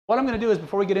What I'm going to do is,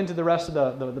 before we get into the rest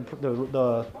of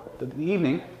the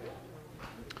evening,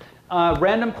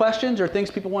 random questions or things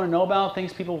people want to know about,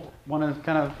 things people want to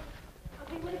kind of...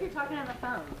 Okay, what if you're talking on the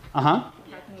phone? Uh-huh. How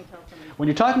can you tell somebody? When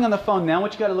you're talking on the phone, now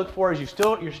what you got to look for is you're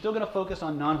still going to focus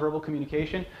on nonverbal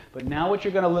communication, but now what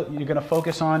you're going to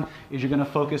focus on is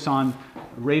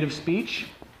rate of speech.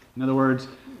 In other words,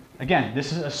 again,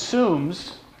 this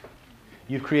assumes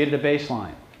you've created a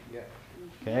baseline. Yeah.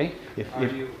 Okay? Are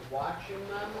you watching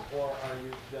them, or are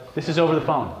you just... This is over the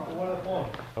phone. Over the phone.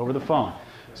 Over the phone.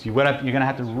 So you're going to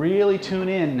have to really tune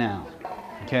in now.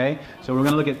 Okay? So we're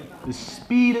going to look at the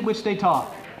speed at which they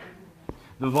talk,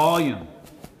 the volume,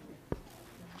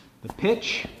 the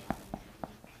pitch,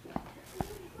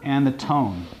 and the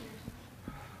tone.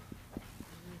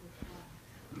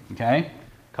 Okay?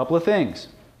 A couple of things.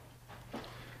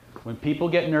 When people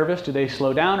get nervous, do they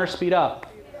slow down or speed up?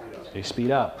 They speed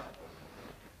up.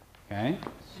 Okay?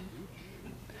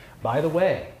 By the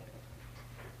way,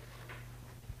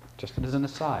 just as an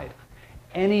aside,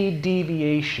 any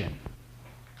deviation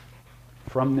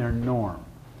from their norm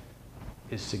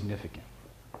is significant.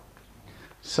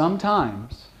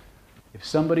 Sometimes, if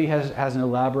somebody has an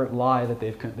elaborate lie that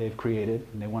they've created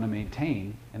and they want to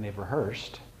maintain and they've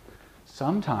rehearsed,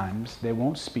 sometimes they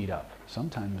won't speed up.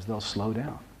 Sometimes they'll slow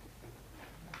down.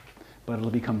 But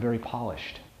it'll become very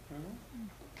polished.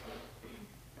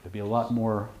 It'll be a lot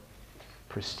more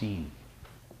pristine.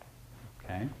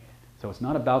 Okay? So it's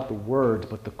not about the words,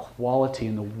 but the quality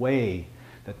and the way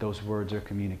that those words are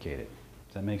communicated.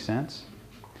 Does that make sense?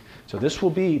 So this will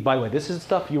be, by the way, this is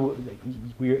stuff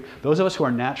those of us who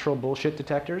are natural bullshit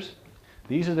detectors,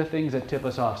 these are the things that tip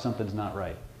us off something's not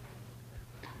right.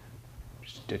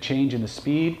 Just a change in the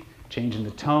speed, change in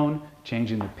the tone,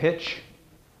 change in the pitch.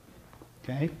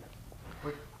 Okay?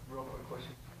 Real quick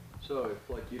question. So if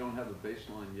like you don't have a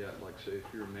baseline yet, like say if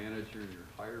you're a manager and you're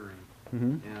hiring,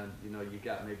 and you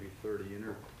got maybe 30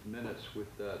 minutes with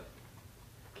that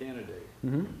candidate,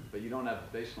 but you don't have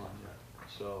a baseline yet.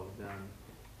 So then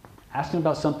ask them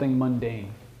about something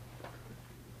mundane,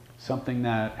 something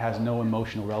that has no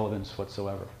emotional relevance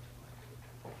whatsoever.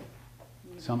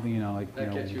 Something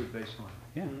that gets you a baseline.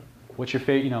 Yeah. What's your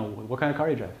favorite? What kind of car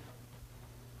you drive?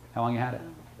 How long you had it?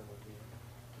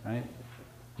 Right?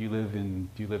 Do you live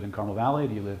in Carmel Valley?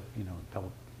 Do you live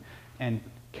Pebble? And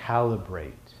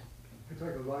calibrate. It's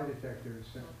like a lie detector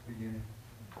at the beginning.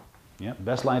 Yeah, the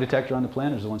best lie detector on the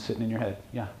planet is the one sitting in your head.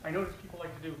 Yeah. I notice people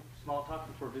like to do small talk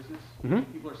before business.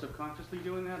 People are subconsciously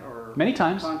doing that, or many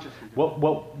times. Consciously doing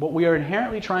What we are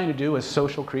inherently trying to do as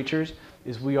social creatures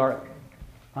is we are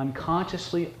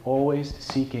unconsciously always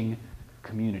seeking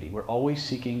community. We're always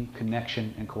seeking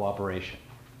connection and cooperation.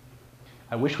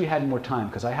 I wish we had more time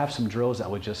because I have some drills that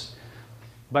would just...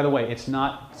 By the way, it's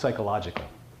not psychological.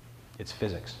 It's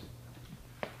physics.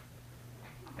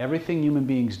 Everything human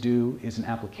beings do is an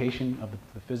application of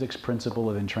the physics principle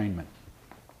of entrainment.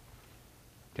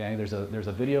 Okay, there's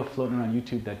a video floating around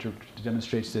YouTube that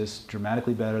demonstrates this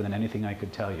dramatically better than anything I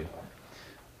could tell you.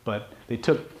 But they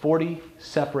took 40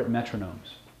 separate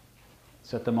metronomes,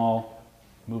 set them all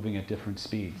moving at different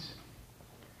speeds.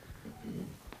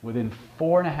 Within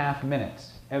 4.5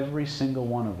 minutes, every single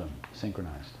one of them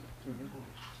synchronized.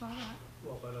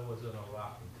 Well, but it was in a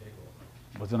rocking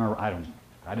table.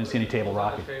 I didn't see any table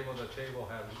rocking. The table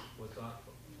was on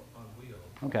wheels.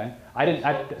 Okay,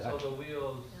 So the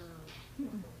wheels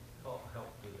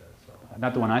helped do that. So.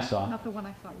 Not the one I saw. Not the one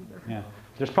I saw either. Yeah,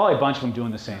 there's probably a bunch of them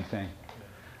doing the same thing.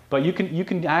 But you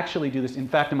can actually do this. In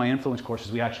fact, in my influence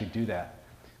courses, we actually do that.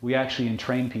 We actually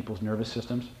entrain people's nervous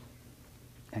systems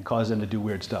and cause them to do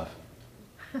weird stuff.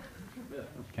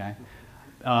 Okay.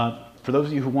 For those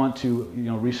of you who want to,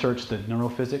 research the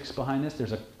neurophysics behind this,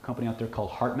 there's a company out there called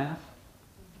HeartMath.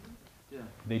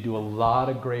 They do a lot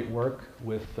of great work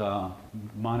with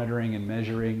monitoring and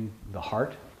measuring the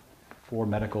heart for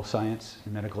medical science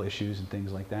and medical issues and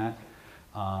things like that.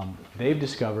 They've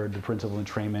discovered the principle of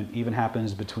entrainment even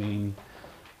happens between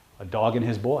a dog and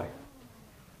his boy.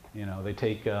 They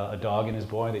take a dog and his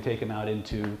boy, they take him out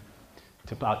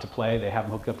out to play, they have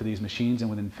them hooked up to these machines, and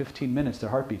within 15 minutes their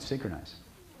heartbeats synchronize.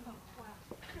 Oh, wow.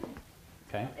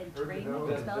 Okay?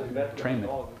 Entrainment?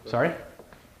 Entrainment. Sorry?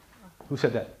 Who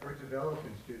said that? Birds of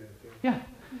elephants do that too. Yeah.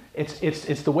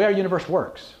 It's the way our universe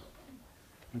works.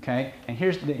 Okay? And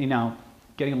here's getting a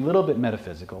little bit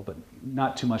metaphysical, but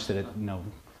not too much that it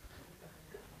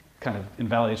kind of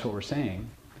invalidates what we're saying.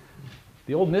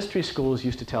 The old mystery schools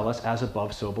used to tell us as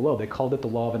above, so below. They called it the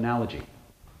law of analogy.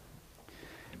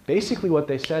 Basically what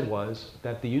they said was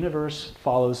that the universe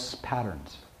follows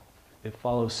patterns. It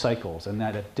follows cycles, and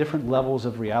that at different levels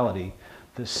of reality,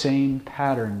 the same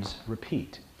patterns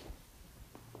repeat.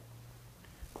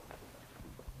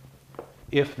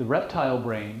 If the reptile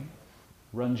brain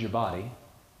runs your body,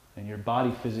 and your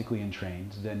body physically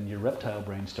entrains, then your reptile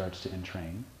brain starts to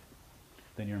entrain,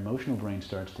 then your emotional brain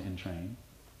starts to entrain,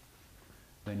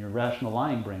 then your rational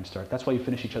lying brain starts. That's why you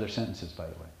finish each other's sentences, by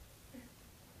the way.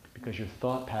 Because your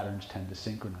thought patterns tend to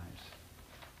synchronize.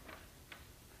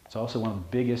 It's also one of the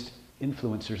biggest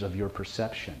influencers of your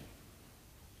perception.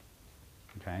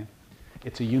 Okay?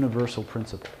 It's a universal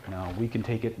principle. Now, we can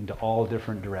take it into all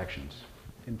different directions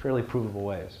in fairly provable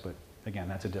ways, but again,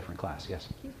 that's a different class. Yes?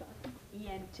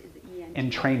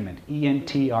 Entrainment.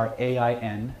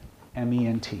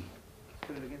 E-N-T-R-A-I-N-M-E-N-T.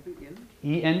 Put it again, please.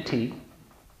 E-N-T-R-A-I-N-M-E-N-T.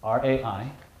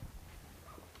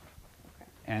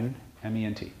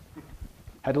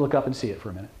 Had to look up and see it for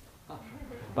a minute.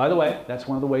 By the way, that's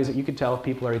one of the ways that you can tell if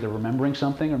people are either remembering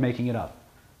something or making it up.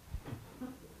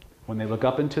 When they look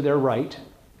up and to their right,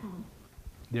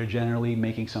 they're generally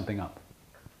making something up.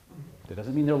 That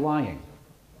doesn't mean they're lying.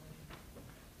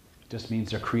 It just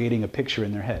means they're creating a picture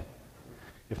in their head.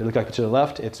 If they look up to the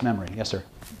left, it's memory. Yes, sir?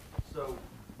 So,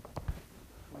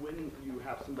 when you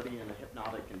have somebody in a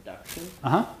hypnotic induction,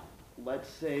 let's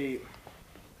say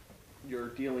you're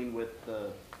dealing with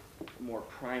the more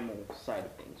primal side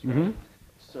of things, right?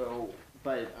 So,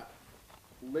 but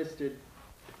listed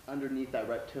underneath that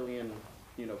reptilian,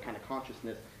 kind of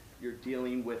consciousness, you're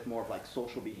dealing with more of like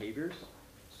social behaviors.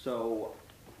 So,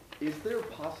 is there a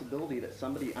possibility that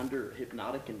somebody under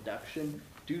hypnotic induction,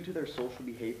 due to their social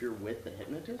behavior with the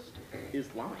hypnotist, is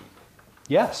lying?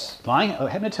 Yes. Lying,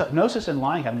 hypnosis and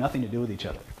lying have nothing to do with each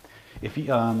other. If you,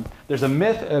 there's a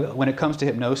myth when it comes to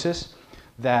hypnosis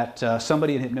that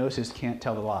somebody in hypnosis can't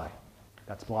tell the lie.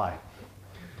 That's a lie.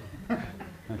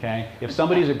 Okay? If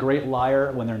somebody's a great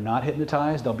liar when they're not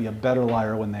hypnotized, they'll be a better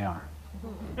liar when they are.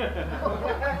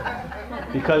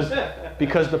 Because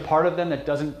the part of them that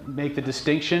doesn't make the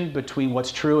distinction between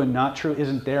what's true and not true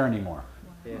isn't there anymore.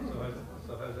 Yeah.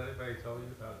 So has anybody told you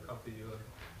come to you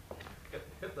and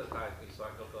hypnotize me so I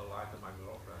go to the lie to my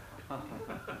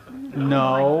girlfriend?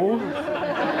 No.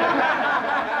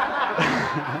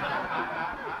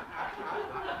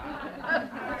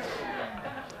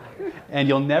 And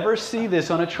you'll never see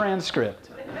this on a transcript.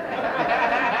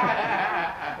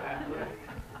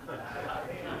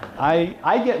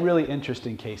 I get really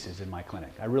interesting cases in my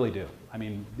clinic. I really do. I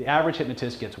mean, the average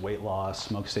hypnotist gets weight loss,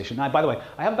 smoke cessation. Now, by the way,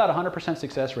 I have about 100%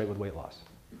 success rate with weight loss.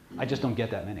 I just don't get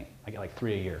that many. I get like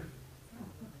 3 a year.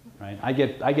 Right? I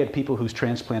get people whose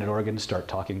transplanted organs start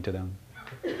talking to them.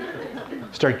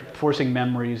 Start forcing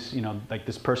memories. Like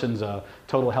this person's a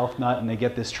total health nut, and they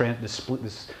get this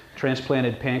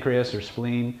transplanted pancreas or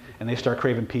spleen, and they start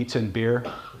craving pizza and beer.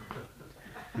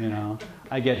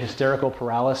 I get hysterical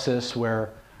paralysis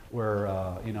where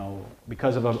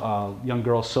because of a young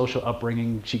girl's social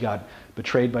upbringing, she got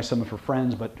betrayed by some of her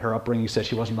friends, but her upbringing said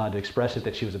she wasn't allowed to express it,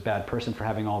 that she was a bad person for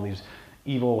having all these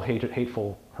evil,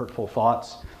 hateful, hurtful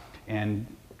thoughts, and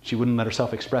she wouldn't let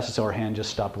herself express it, so her hand just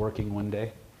stopped working one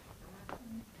day.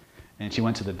 And she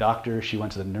went to the doctor, she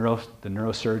went to the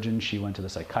neurosurgeon, she went to the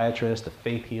psychiatrist, the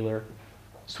faith healer.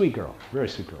 Sweet girl, very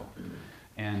sweet girl.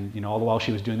 And all the while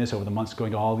she was doing this over the months,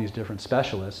 going to all these different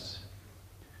specialists,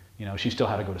 she still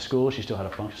had to go to school, she still had to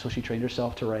function, so she trained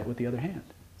herself to write with the other hand.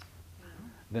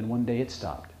 Then one day it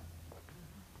stopped.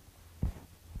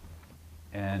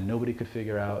 And nobody could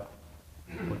figure out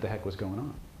what the heck was going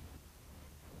on.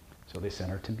 So they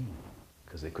sent her to me,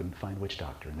 because they couldn't find witch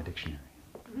doctor in the dictionary.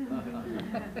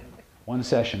 One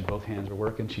session, both hands were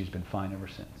working, she's been fine ever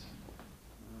since.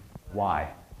 Why?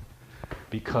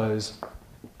 Because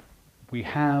we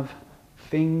have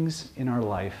things in our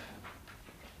life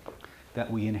that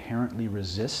we inherently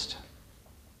resist,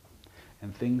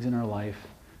 and things in our life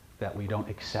that we don't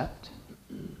accept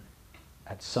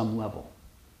at some level.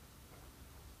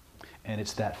 And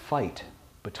it's that fight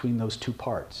between those two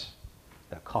parts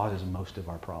that causes most of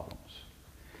our problems.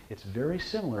 It's very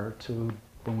similar to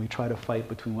when we try to fight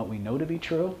between what we know to be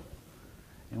true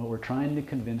and what we're trying to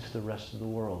convince the rest of the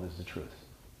world is the truth.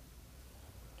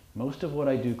 Most of what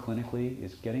I do clinically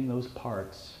is getting those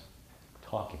parts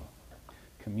talking,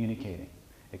 communicating,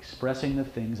 expressing the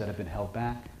things that have been held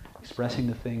back, expressing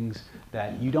the things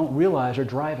that you don't realize are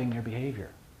driving their behavior.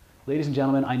 Ladies and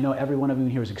gentlemen, I know every one of you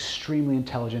here is extremely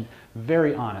intelligent,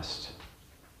 very honest,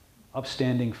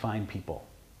 upstanding, fine people.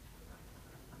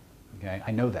 Okay,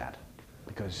 I know that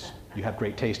because you have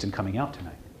great taste in coming out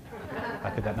tonight.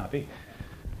 How could that not be?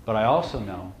 But I also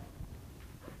know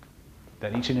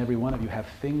that each and every one of you have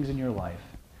things in your life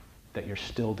that you're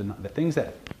still denying, the things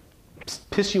that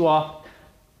piss you off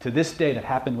to this day that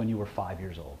happened when you were 5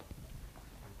 years old.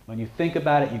 When you think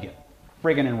about it, you get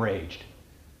friggin' enraged,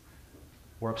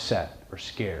 or upset, or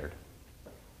scared.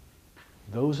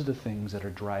 Those are the things that are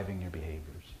driving your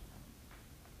behaviors.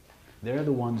 They're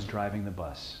the ones driving the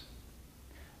bus.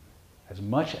 As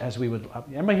much as we would...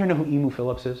 Everybody here know who Emu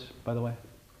Phillips is, by the way?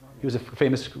 He was a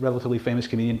relatively famous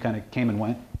comedian, kind of came and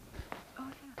went.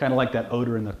 Kind of like that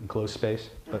odor in the enclosed space.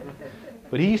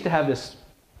 But he used to have this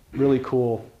really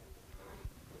cool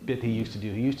bit he used to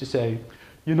do. He used to say,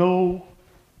 you know,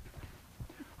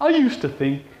 I used to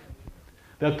think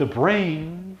that the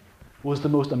brain was the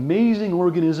most amazing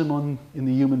organism in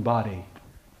the human body.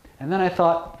 And then I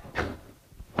thought,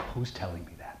 who's telling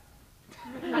me that?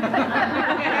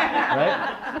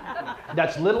 Right?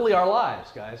 That's literally our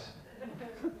lives, guys.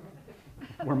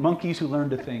 We're monkeys who learn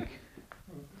to think.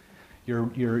 Your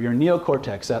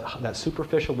neocortex, that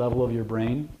superficial level of your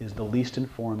brain, is the least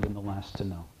informed and the last to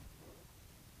know.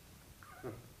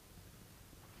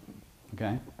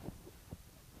 Okay?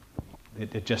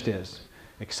 It just is.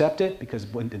 Accept it, because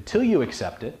until you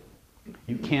accept it,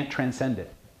 you can't transcend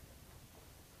it.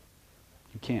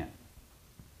 You can't.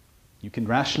 You can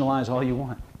rationalize all you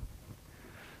want.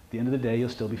 At the end of the day, you'll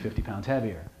still be 50 pounds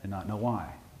heavier and not know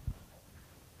why.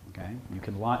 Okay? You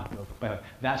can lie.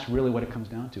 That's really what it comes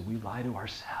down to. We lie to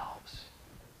ourselves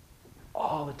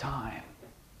all the time.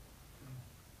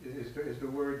 Is the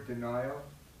word denial,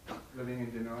 living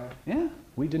in denial? Yeah,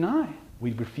 we deny.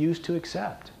 We refuse to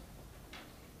accept.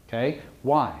 Okay?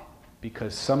 Why?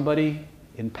 Because somebody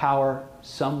in power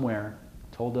somewhere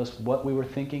told us what we were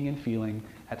thinking and feeling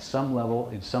at some level,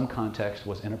 in some context,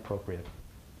 was inappropriate.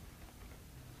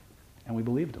 And we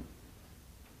believed them.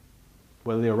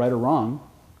 Whether they were right or wrong,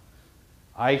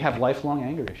 I have lifelong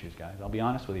anger issues, guys. I'll be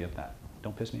honest with you at that.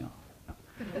 Don't piss me off. No.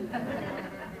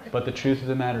 But the truth of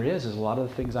the matter is a lot of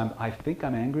the things I think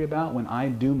I'm angry about, when I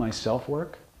do my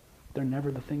self-work, they're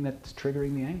never the thing that's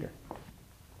triggering the anger.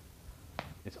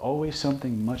 It's always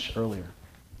something much earlier.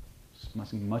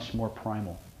 Something much more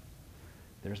primal.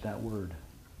 There's that word,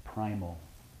 primal.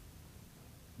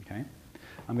 Okay?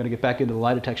 I'm going to get back into the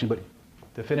lie detection, but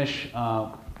to finish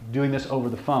doing this over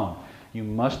the phone, you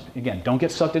must, again, don't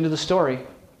get sucked into the story.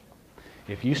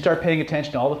 If you start paying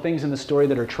attention to all the things in the story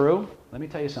that are true, let me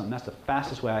tell you something, that's the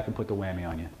fastest way I can put the whammy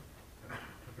on you.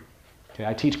 Okay,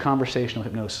 I teach conversational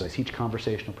hypnosis, I teach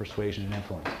conversational persuasion and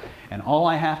influence. And all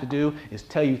I have to do is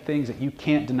tell you things that you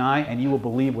can't deny, and you will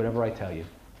believe whatever I tell you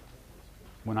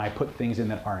when I put things in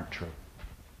that aren't true.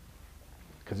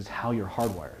 Because it's how you're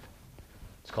hardwired.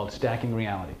 It's called stacking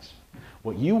realities.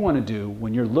 What you want to do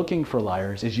when you're looking for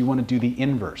liars is you want to do the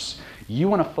inverse. You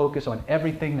want to focus on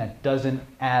everything that doesn't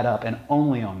add up and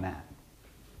only on that.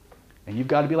 And you've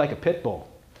got to be like a pit bull.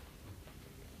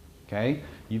 Okay?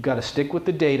 You've got to stick with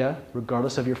the data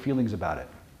regardless of your feelings about it.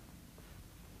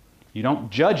 You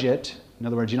don't judge it. In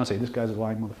other words, you don't say, this guy's a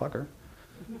lying motherfucker.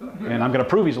 And I'm going to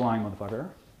prove he's a lying motherfucker.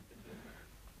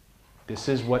 This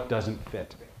is what doesn't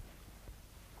fit.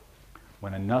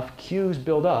 When enough cues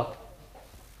build up,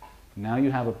 now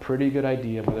you have a pretty good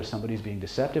idea of whether somebody's being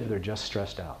deceptive or they're just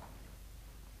stressed out.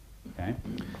 Okay?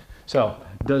 So,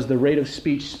 does the rate of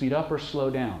speech speed up or slow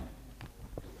down?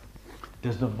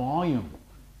 Does the volume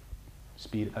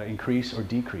increase or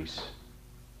decrease?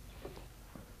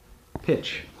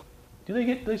 Pitch. Do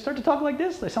they start to talk like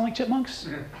this? They sound like chipmunks,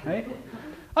 right?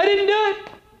 I didn't do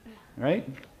it, right?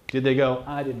 Did they go,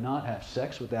 I did not have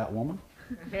sex with that woman?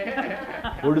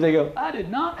 Or do they go, I did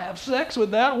not have sex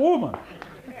with that woman?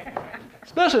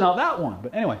 Especially not that one,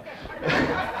 but anyway.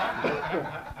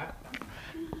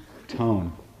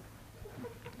 Tone.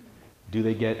 Do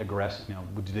they get aggressive? You know,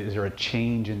 is there a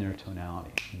change in their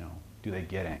tonality? You know, do they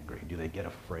get angry? Do they get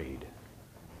afraid?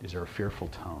 Is there a fearful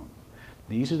tone?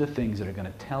 These are the things that are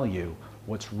going to tell you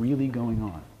what's really going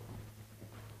on.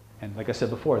 And like I said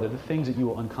before, they're the things that you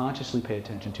will unconsciously pay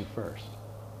attention to first.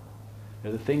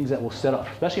 They're the things that will set up,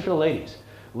 especially for the ladies.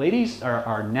 Ladies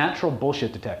are natural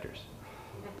bullshit detectors.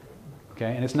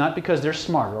 Okay? And it's not because they're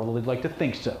smarter, although they'd like to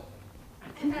think so.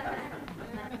 No.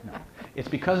 It's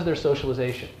because of their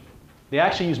socialization. They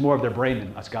actually use more of their brain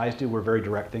than us guys do. We're very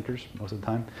direct thinkers most of the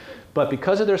time. But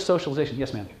because of their socialization,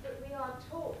 yes, ma'am? But we are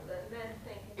taught that men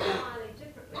think entirely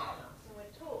differently from us, and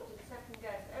we're taught to second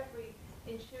guess every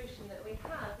intuition that we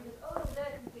have because, oh,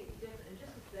 they're completely different, and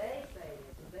just because they say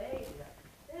this or they do that,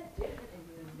 they're different than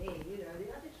you and me, you know. They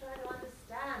have to try to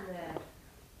understand their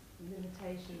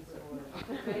limitations or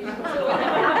occupations or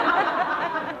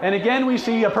whatever. And again, we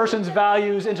see a person's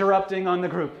values interrupting on the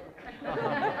group.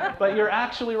 But you're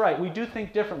actually right. We do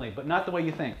think differently, but not the way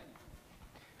you think.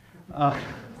 I'll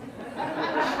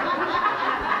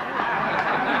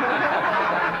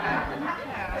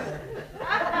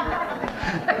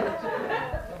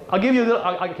give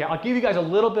you guys a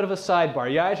little bit of a sidebar.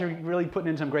 You guys are really putting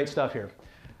in some great stuff here.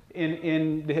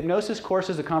 In the hypnosis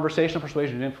courses, the conversational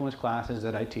persuasion and influence classes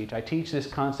that I teach this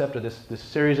concept of this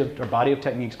series of, or body of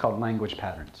techniques called language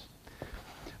patterns.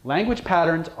 Language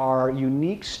patterns are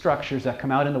unique structures that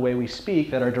come out in the way we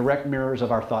speak that are direct mirrors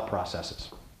of our thought processes.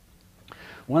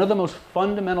 One of the most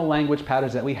fundamental language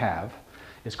patterns that we have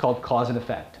is called cause and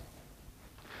effect.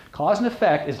 Cause and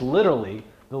effect is literally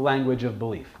the language of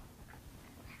belief.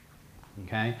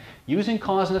 Okay? Using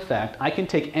cause and effect, I can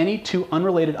take any two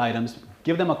unrelated items,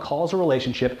 give them a causal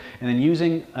relationship, and then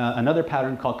using another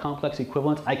pattern called complex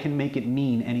equivalence, I can make it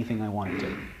mean anything I want it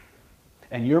to.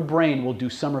 And your brain will do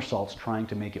somersaults trying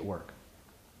to make it work,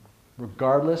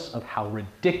 regardless of how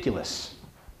ridiculous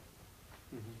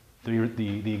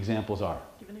the examples are.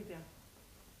 Give an example.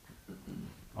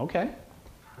 Okay.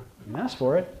 You asked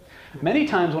for it. Many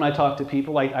times when I talk to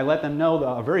people, I let them know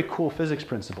a very cool physics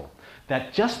principle,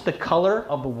 that just the color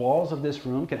of the walls of this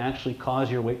room can actually cause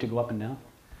your weight to go up and down.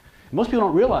 Most people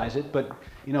don't realize it, but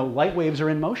light waves are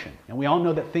in motion. And we all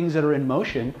know that things that are in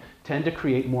motion tend to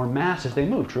create more mass as they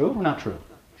move. True or not true?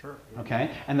 Sure.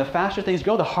 Okay? And the faster things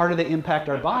go, the harder they impact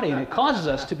our body, and it causes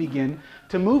us to begin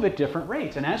to move at different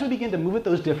rates. And as we begin to move at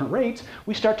those different rates,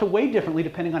 we start to weigh differently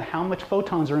depending on how much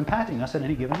photons are impacting us at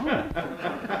any given moment.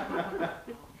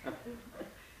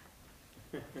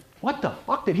 What the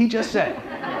fuck did he just say?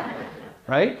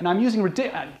 Right? And I'm using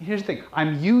here's the thing.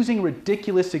 I'm using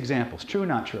ridiculous examples. True or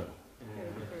not true?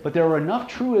 But there are enough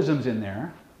truisms in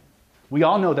there. We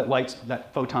all know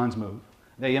that photons move.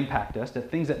 They impact us, that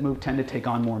things that move tend to take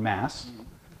on more mass.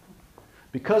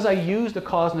 Because I used the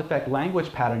cause and effect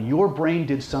language pattern, your brain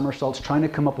did somersaults trying to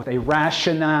come up with a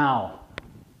rationale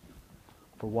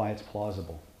for why it's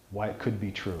plausible, why it could be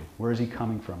true. Where is he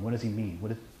coming from? What does he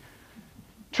mean?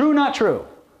 True or not true?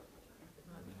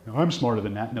 No, I'm smarter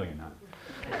than that. No, you're not.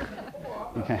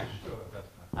 Okay.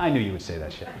 I knew you would say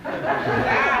that shit.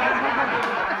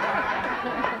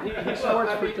 He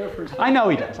smarts for difference. I know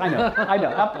he does. I know.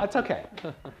 That's okay.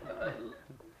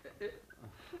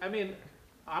 I mean,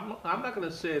 I'm not going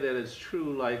to say that it's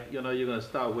true, like, you're going to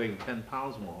start weighing 10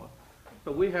 pounds more.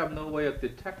 But we have no way of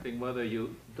detecting whether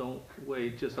you don't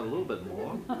weigh just a little bit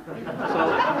more.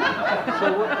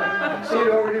 So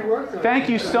it already works. Thank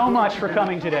you so much for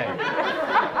coming today.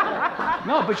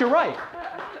 No, but you're right.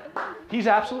 He's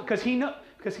absolutely,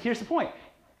 because here's the point.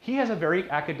 He has a very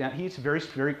academic, he's very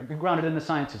grounded in the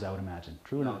sciences, I would imagine.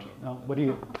 True or not? No. What do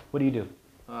you do?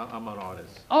 I'm an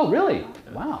artist. Oh, really?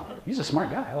 Wow. He's a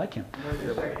smart guy. I like him.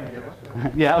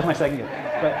 Yeah, that was my second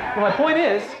guess. But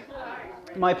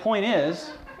my point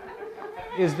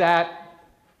is that,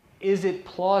 is it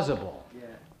plausible?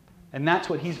 And that's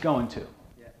what he's going to.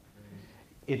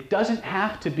 It doesn't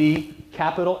have to be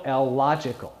capital L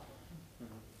logical.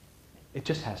 It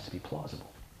just has to be plausible.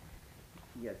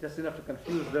 Yeah, just enough to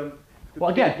confuse them. Well,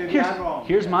 again,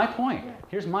 here's my point.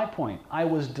 Here's my point. I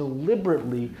was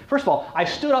deliberately, first of all, I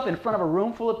stood up in front of a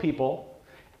room full of people,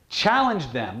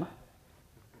 challenged them,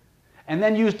 and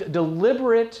then used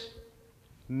deliberate,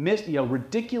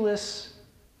 ridiculous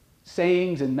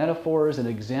sayings and metaphors and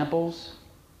examples,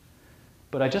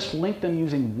 but I just linked them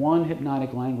using one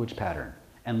hypnotic language pattern,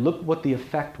 and look what the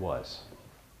effect was.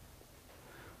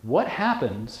 What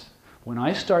happens when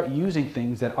I start using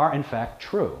things that are in fact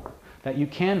true, that you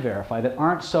can verify, that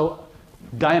aren't so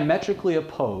diametrically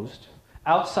opposed,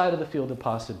 outside of the field of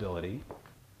possibility,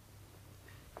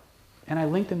 and I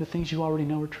link them to things you already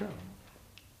know are true?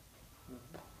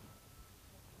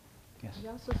 Yes?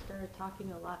 You also started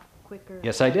talking a lot quicker.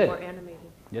 Yes, I did. More animated.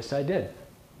 Yes, I did.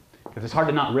 Because it's hard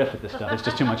to not riff at this stuff. It's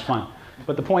just too much fun.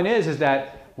 But the point is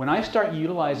that when I start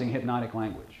utilizing hypnotic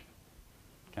language,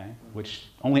 okay, which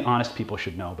only honest people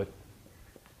should know, but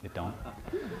it don't,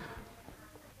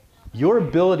 your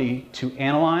ability to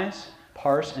analyze,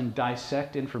 parse, and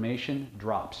dissect information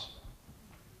drops.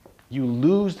 You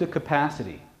lose the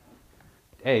capacity.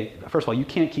 First of all, you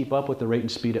can't keep up with the rate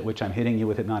and speed at which I'm hitting you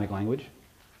with hypnotic language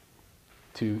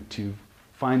to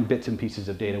find bits and pieces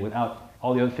of data without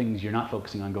all the other things you're not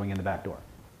focusing on going in the back door.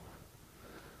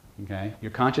 Okay?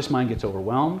 Your conscious mind gets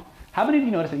overwhelmed. How many of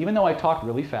you notice that even though I talked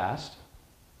really fast,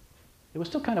 it was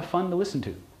still kind of fun to listen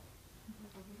to?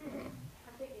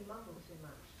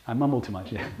 I mumbled too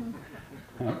much, yeah.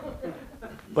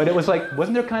 But it was like,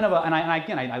 wasn't there kind of a, and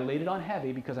I laid it on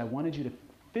heavy because I wanted you to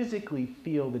physically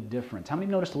feel the difference. How many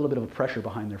noticed a little bit of a pressure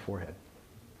behind their forehead?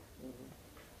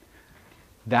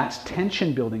 That's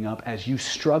tension building up as you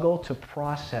struggle to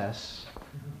process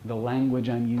the language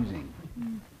I'm using.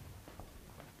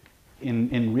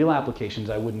 In real applications,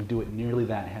 I wouldn't do it nearly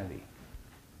that heavy.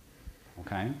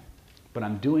 Okay? But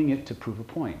I'm doing it to prove a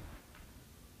point.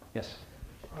 Yes?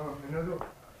 Another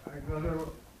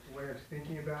way of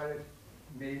thinking about it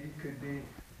maybe could be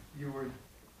you were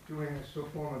doing some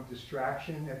form of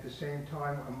distraction at the same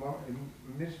time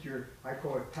amidst your, I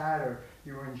call it patter,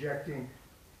 you were injecting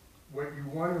what you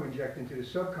want to inject into the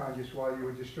subconscious while you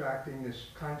were distracting this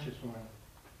conscious one.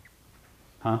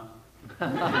 Huh?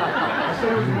 I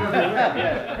said it was another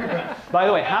way. By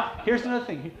the way, here's another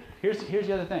thing. Here's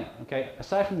the other thing, okay?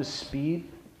 Aside from the speed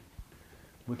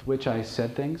with which I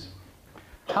said things,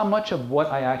 how much of what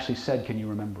I actually said can you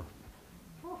remember?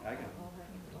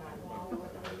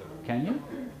 Can you?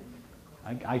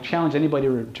 I challenge anybody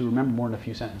to remember more than a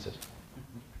few sentences,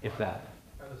 if that.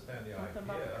 I understand the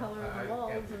Something idea. about the color of the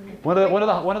walls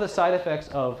and... One of the side effects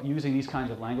of using these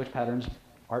kinds of language patterns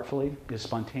artfully is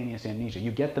spontaneous amnesia.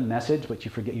 You get the message, but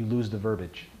you forget, you lose the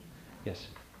verbiage. Yes?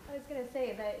 I was going to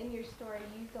say that in your story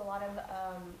you used a lot of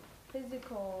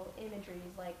physical imageries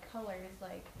like colors,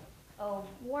 like, oh,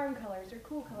 warm colors or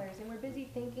cool colors, and we're busy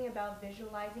thinking about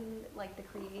visualizing like the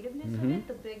creativeness of it,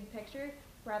 the big picture,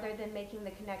 rather than making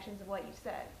the connections of what you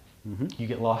said. You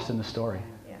get lost in the story.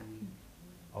 Yeah.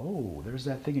 Oh, there's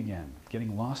that thing again,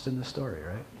 getting lost in the story,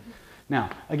 right? Now,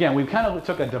 again, we kind of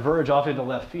took a diverge off into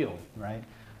left field, right?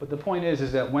 But the point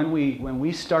is that when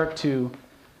we start to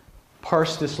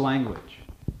parse this language,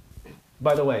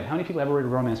 by the way, how many people ever read a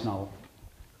romance novel?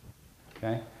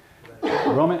 Okay?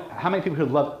 How many people here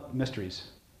love mysteries?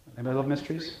 Anybody love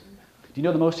mysteries? Do you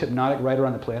know the most hypnotic writer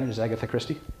on the planet is Agatha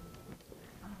Christie?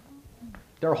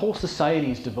 There are whole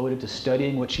societies devoted to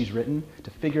studying what she's written to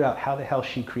figure out how the hell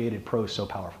she created prose so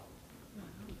powerful.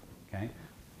 Okay?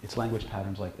 It's language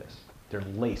patterns like this. They're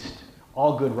laced.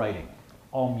 All good writing,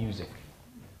 all music,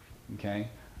 okay?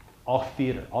 All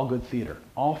theater, all good theater,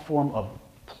 all form of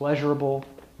pleasurable,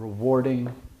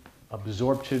 rewarding,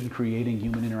 absorption-creating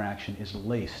human interaction is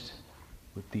laced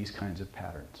with these kinds of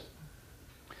patterns.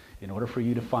 In order for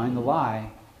you to find the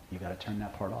lie, you got to turn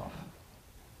that part off.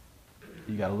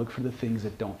 You got to look for the things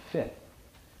that don't fit,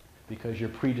 because you're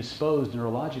predisposed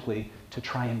neurologically to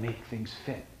try and make things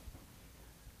fit.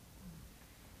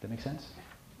 That make sense?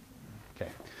 Okay.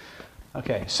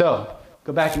 Okay, so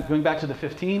going back to the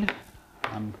 15.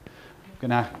 I'm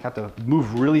going to have to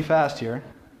move really fast here.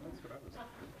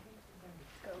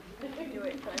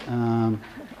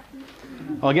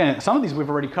 Well, again, some of these we've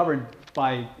already covered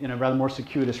by a rather more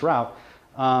circuitous route.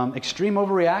 Extreme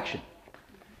overreaction.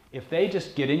 If they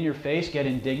just get in your face, get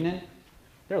indignant,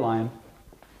 they're lying.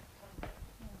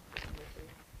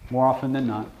 More often than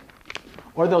not.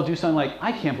 Or they'll do something like,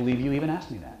 I can't believe you even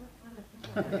asked me that.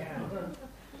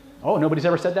 Oh, nobody's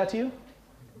ever said that to you?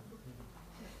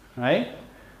 Right?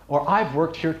 Or I've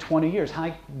worked here 20 years.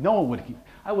 I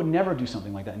would never do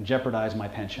something like that and jeopardize my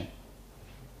pension.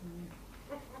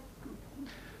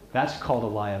 That's called a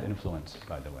lie of influence,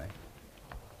 by the way.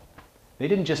 They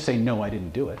didn't just say, no, I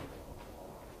didn't do it.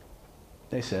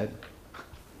 They said,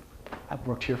 I've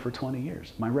worked here for 20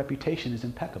 years. My reputation is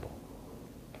impeccable.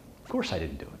 Of course I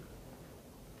didn't do it.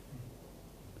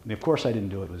 And of course I didn't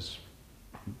do it was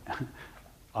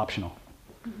optional.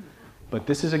 But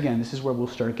this is where we'll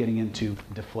start getting into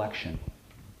deflection.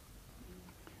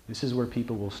 This is where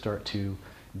people will start to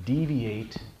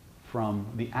deviate from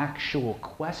the actual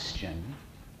question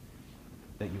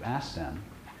that you ask them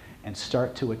and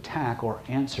start to attack or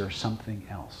answer something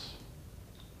else.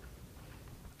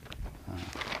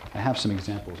 I have some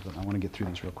examples, but I want to get through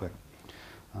these real quick.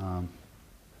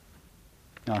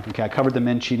 Okay, I covered the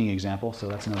men cheating example, so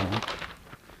that's another one.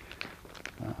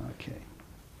 Okay.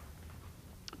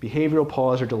 Behavioral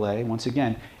pause or delay. Once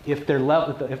again, if the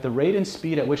rate and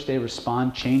speed at which they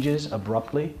respond changes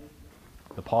abruptly,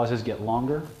 the pauses get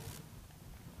longer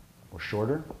or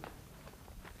shorter.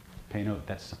 Pay note,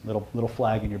 that's a little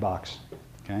flag in your box.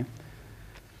 Okay.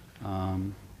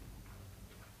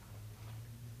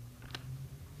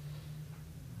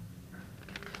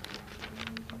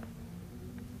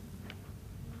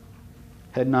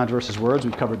 Head nod versus words,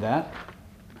 we've covered that.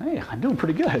 Hey, I'm doing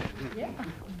pretty good. Yeah.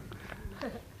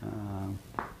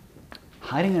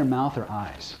 Hiding their mouth or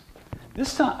eyes.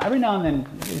 This time, every now and then,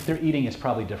 if they're eating, it's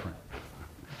probably different.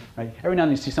 Right? Every now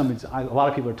and then you see something, a lot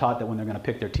of people are taught that when they're going to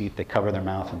pick their teeth, they cover their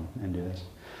mouth and do this.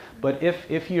 But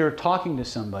if you're talking to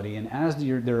somebody and as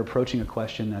they're approaching a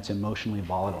question that's emotionally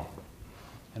volatile,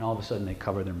 and all of a sudden they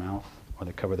cover their mouth or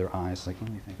they cover their eyes, like, what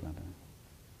do you think about that?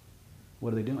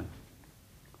 What are they doing?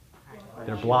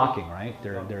 They're blocking, right?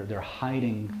 They're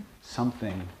hiding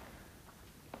something.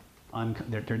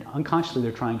 Unconsciously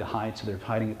they're trying to hide, so they're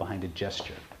hiding it behind a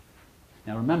gesture.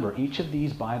 Now remember, each of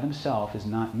these by themselves does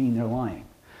not mean they're lying.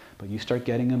 But you start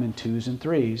getting them in 2s and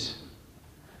 3s,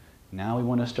 now we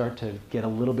want to start to get a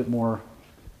little bit more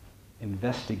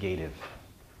investigative.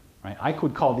 Right? I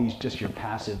could call these just your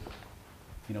passive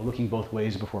looking both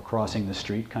ways before crossing the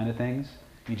street kind of things.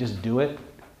 You just do it,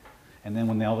 and then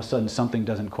when all of a sudden something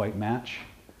doesn't quite match,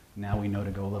 now we know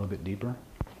to go a little bit deeper.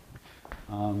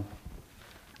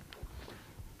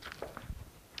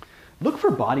 Look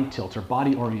for body tilt or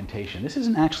body orientation. This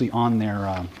isn't actually on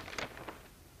their,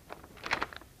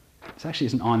 this actually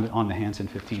isn't on the Hansen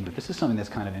 15, but this is something that's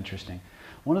kind of interesting.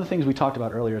 One of the things we talked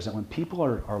about earlier is that when people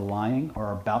are lying or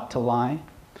are about to lie,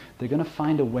 they're going to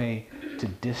find a way to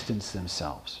distance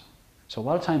themselves. So a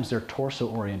lot of times their torso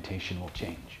orientation will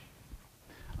change.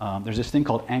 There's this thing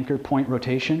called anchor point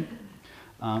rotation,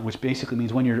 which basically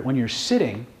means when you're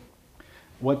sitting,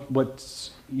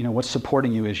 what's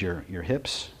supporting you is your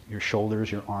hips, your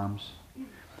shoulders, your arms.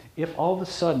 If all of a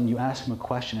sudden you ask them a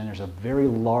question and there's a very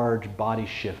large body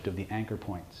shift of the anchor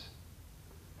points,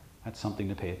 that's something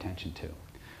to pay attention to.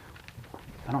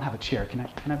 I don't have a chair. Can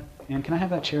I have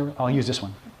that chair? I'll use this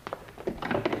one.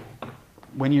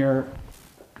 When you're,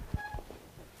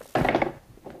 can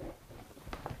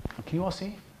you all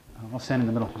see? I'll stand in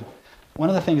the middle. One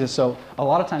of the things is, so a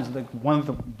lot of times, one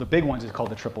of the big ones is called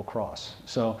the triple cross.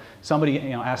 So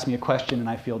somebody asks me a question and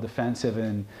I feel defensive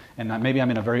and maybe I'm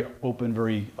in a very open,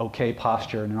 very okay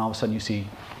posture, and then all of a sudden you see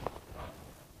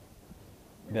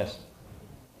this,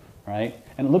 right?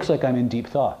 And it looks like I'm in deep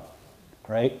thought,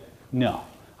 right? No,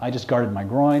 I just guarded my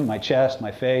groin, my chest,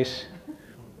 my face,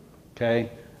 okay?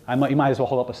 You might as well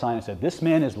hold up a sign and say, "This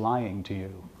man is lying to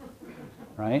you,"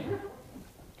 right?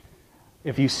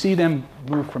 If you see them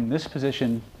move from this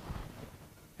position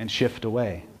and shift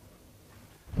away,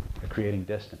 they're creating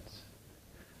distance.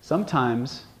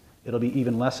 Sometimes it'll be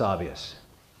even less obvious.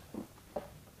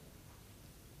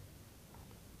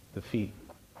 The feet.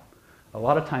 A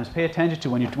lot of times, pay attention to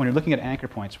when you're looking at anchor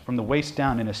points, from the waist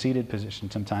down in a seated position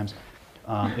sometimes,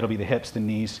 it'll be the hips, the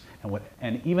knees,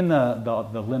 and even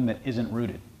the limb that isn't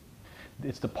rooted.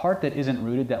 It's the part that isn't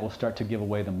rooted that will start to give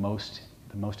away the most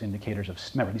indicators of,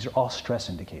 remember, these are all stress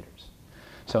indicators.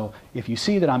 So if you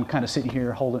see that I'm kind of sitting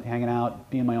here, hanging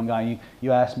out, being my own guy,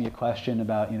 you ask me a question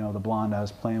about, the blonde I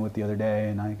was playing with the other day,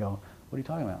 and I go, "What are you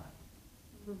talking about?"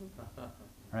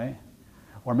 Right?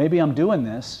 Or maybe I'm doing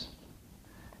this,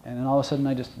 and then all of a sudden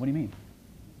what do you mean?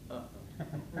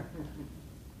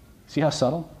 See how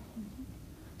subtle?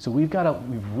 So we've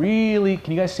really,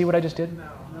 can you guys see what I just did? No.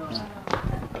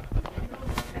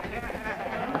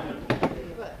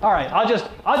 All right, I'll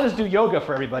just do yoga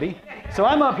for everybody. So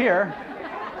I'm up here,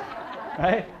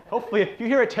 right? Hopefully, if you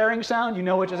hear a tearing sound, you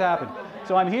know what just happened.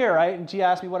 So I'm here, right? And she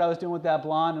asked me what I was doing with that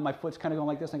blonde, and my foot's kind of going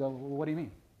like this. And I go, "Well, what do you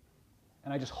mean?"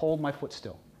 And I just hold my foot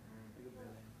still.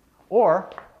 Or,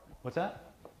 what's that?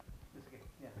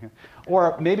 Okay.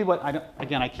 Or maybe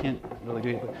I can't really do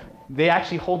it, but they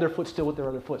actually hold their foot still with their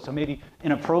other foot. So maybe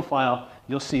in a profile,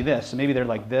 you'll see this. So maybe they're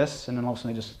like this, and then all of a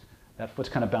sudden that foot's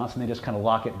kind of bouncing, they just kind of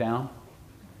lock it down.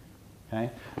 Okay?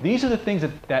 These are the things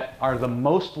that are the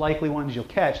most likely ones you'll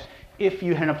catch if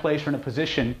you're in a place or in a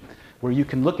position where you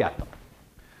can look at them.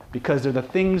 Because they're the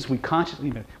things we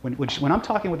consciously, when I'm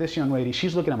talking with this young lady,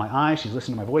 she's looking at my eyes, she's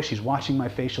listening to my voice, she's watching my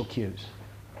facial cues.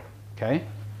 Okay?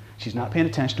 She's not paying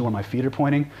attention to where my feet are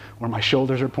pointing, where my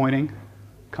shoulders are pointing,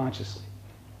 consciously.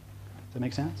 Does that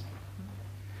make sense?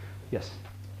 Yes?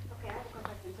 Okay, I have a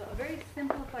question. So a very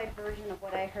simplified version of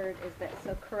what I heard is that,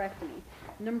 so correct me.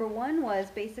 Number one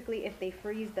was basically if they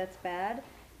freeze, that's bad.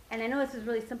 And I know this is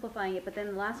really simplifying it, but then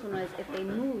the last one was if they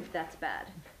move, that's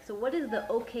bad. So what is the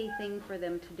okay thing for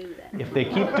them to do then? If they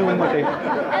keep doing what they... And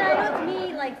I know it's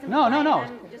me, like, No.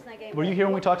 I'm just like, Were you here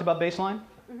when we talked about baseline?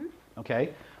 Mm-hmm.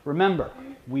 Okay. Remember,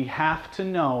 we have to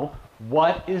know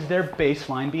what is their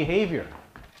baseline behavior.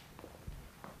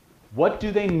 What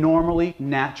do they normally,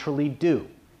 naturally do?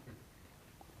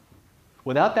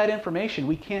 Without that information,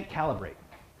 we can't calibrate.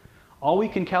 All we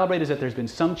can calibrate is that there's been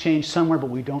some change somewhere, but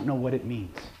we don't know what it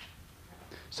means.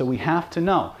 So we have to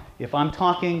know. If I'm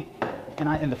talking,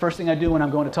 and the first thing I do when I'm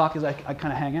going to talk is I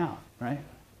kind of hang out, right?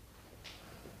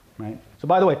 Right? So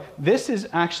by the way, this is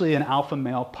actually an alpha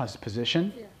male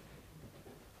position. Yeah.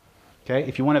 Okay?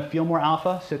 If you want to feel more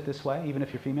alpha, sit this way, even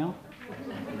if you're female.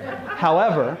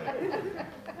 However,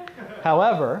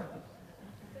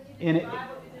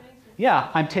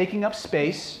 I'm taking up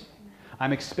space.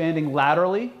 I'm expanding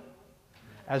laterally,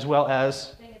 as well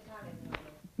as,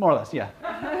 more or less, yeah.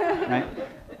 Right?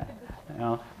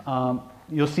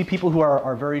 You'll see people who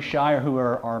are very shy or who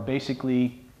are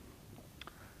basically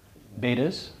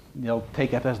betas. They'll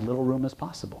take up as little room as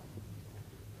possible.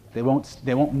 They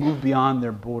won't move beyond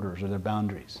their borders or their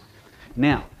boundaries.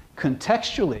 Now,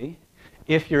 contextually,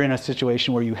 if you're in a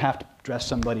situation where you have to dress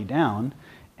somebody down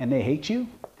and they hate you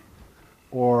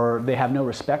or they have no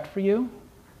respect for you,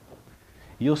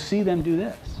 you'll see them do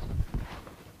this.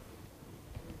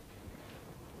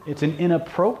 It's an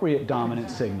inappropriate dominant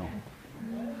signal.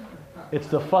 It's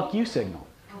the fuck you signal.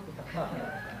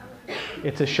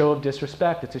 It's a show of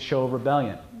disrespect. It's a show of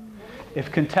rebellion.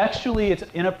 If contextually it's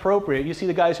inappropriate, you see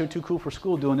the guys who are too cool for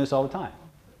school doing this all the time,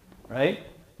 right?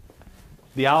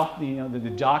 The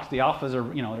jocks, the alphas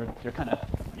are, they're kind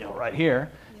of, right here.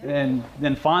 And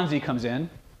then Fonzie comes in,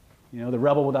 the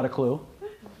rebel without a clue.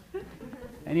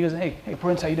 And he goes, hey,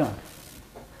 Prince, how you doing?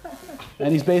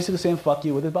 And he's basically saying fuck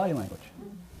you with his body language.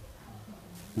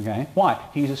 Okay? Why?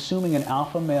 He's assuming an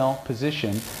alpha male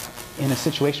position in a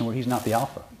situation where he's not the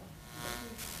alpha.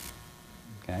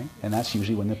 Okay? And that's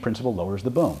usually when the principal lowers the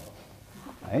boom.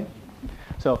 Right?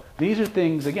 So these are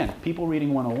things, again, people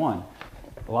reading 101.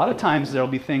 A lot of times there'll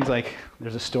be things like,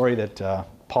 there's a story that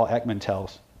Paul Ekman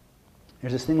tells.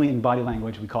 There's this thing in body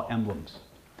language we call emblems.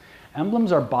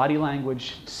 Emblems are body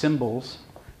language symbols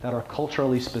that are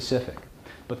culturally specific,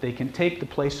 but they can take the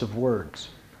place of words.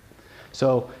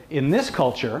 So in this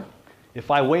culture,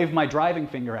 if I wave my driving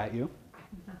finger at you,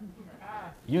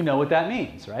 you know what that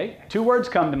means, right? 2 words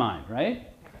come to mind, right?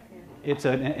 It's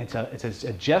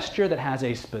a gesture that has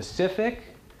a specific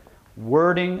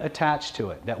wording attached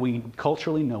to it that we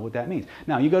culturally know what that means.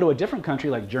 Now, you go to a different country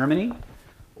like Germany,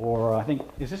 or I think,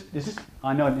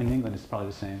 I know in England it's probably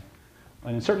the same.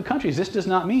 And in certain countries, this does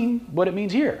not mean what it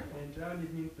means here. In Germany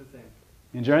it means the same.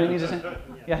 In Germany it means the same?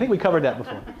 Yeah, I think we covered that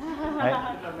before.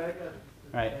 Right? In America,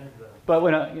 Right. But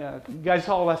when you guys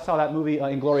saw that movie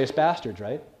Inglourious Bastards,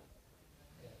 right?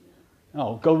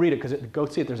 Oh, go read it, go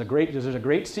see it. There's a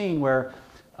great scene where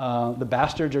the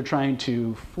bastards are trying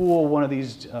to fool one of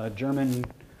these German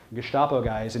Gestapo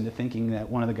guys into thinking that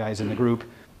one of the guys in the group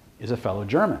is a fellow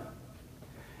German.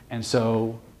 And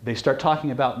so they start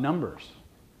talking about numbers.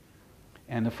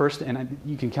 And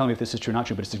you can tell me if this is true or not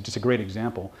true, but it's just a great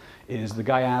example, is the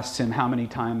guy asks him how many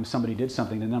times somebody did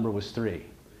something, the number was 3,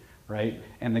 right?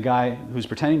 And the guy who's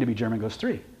pretending to be German goes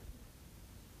 3.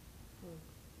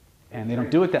 And they don't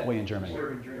do it that way in Germany.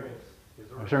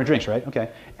 Serving drinks, right? Okay.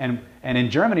 And in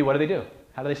Germany, what do?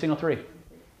 How do they signal 3?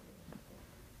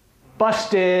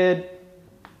 Busted!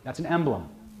 That's an emblem.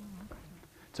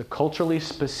 It's a culturally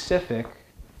specific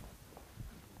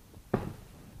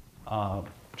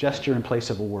gesture in place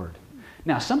of a word.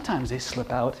 Now, sometimes they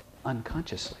slip out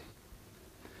unconsciously.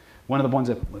 One of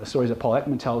the stories that Paul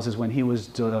Ekman tells is when he was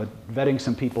vetting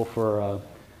some people for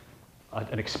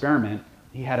an experiment.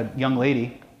 He had a young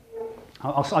lady.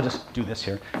 I'll just do this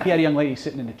here. He had a young lady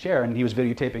sitting in a chair, and he was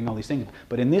videotaping all these things.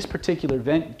 But in this particular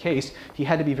case, he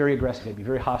had to be very aggressive, he had to be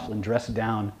very hostile, and dress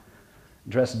down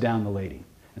the lady.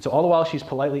 And so all the while she's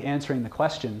politely answering the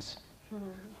questions,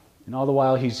 and all the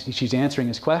while she's answering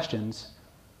his questions,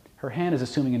 her hand is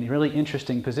assuming a really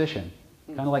interesting position,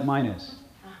 kind of like mine is.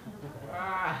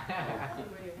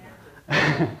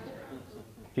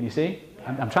 Can you see?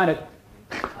 I'm trying to.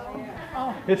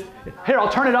 Here,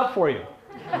 I'll turn it up for you.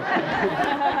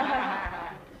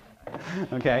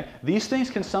 Okay, these things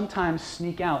can sometimes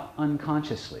sneak out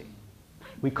unconsciously.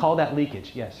 We call that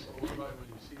leakage. Yes. What about when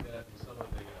you see that in some of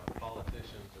the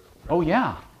politicians? Oh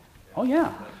yeah, oh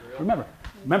yeah. Remember,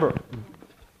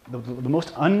 the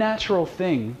most unnatural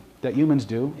thing that humans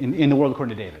do in the world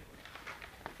according to David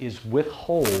is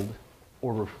withhold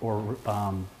or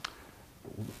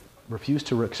refuse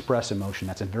to express emotion.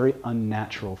 That's a very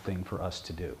unnatural thing for us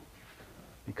to do,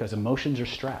 because emotions are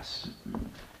stress.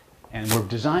 And we're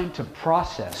designed to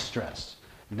process stress,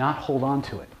 not hold on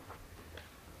to it.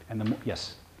 And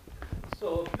yes?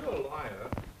 So if you're a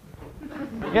liar...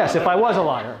 Yes, if I was a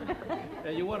liar.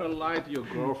 And you want to lie to your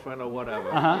girlfriend or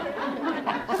whatever.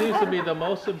 Seems to me the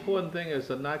most important thing is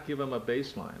to not give them a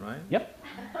baseline, right? Yep.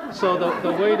 So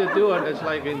the way to do it is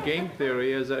like in game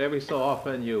theory, is that every so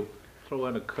often you throw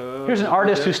in a curve. Here's an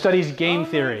artist who studies game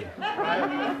theory. I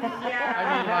mean,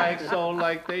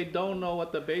 they don't know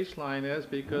what the baseline is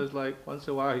because, like, once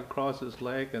in a while he crosses his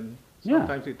leg and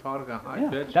sometimes he talks a high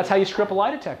pitch. That's how you strip a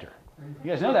lie detector.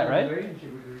 You guys know that, right?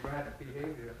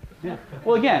 Yeah.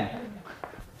 Well, again,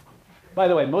 by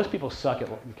the way, most people suck at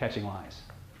catching lies.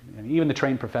 And even the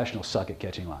trained professionals suck at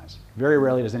catching lies. Very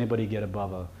rarely does anybody get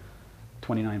above a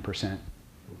 29%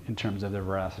 in terms of their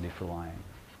veracity for lying.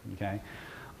 Okay?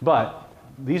 But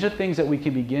these are things that we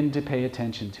can begin to pay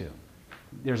attention to.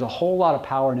 There's a whole lot of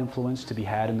power and influence to be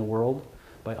had in the world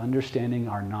by understanding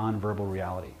our nonverbal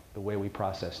reality, the way we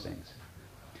process things.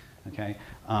 Okay?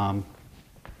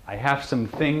 I have some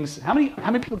things. How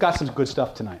many people got some good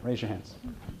stuff tonight? Raise your hands.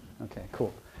 Okay,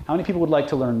 cool. How many people would like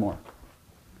to learn more?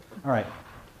 All right.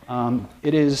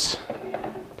 It is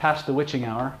past the witching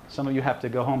hour. Some of you have to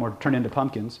go home or turn into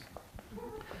pumpkins.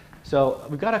 So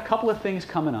we've got a couple of things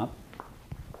coming up.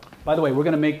 By the way, we're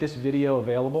going to make this video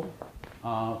available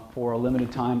for a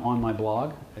limited time on my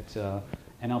blog. It's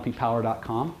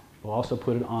nlppower.com. We'll also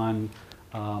put it on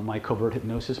my Covert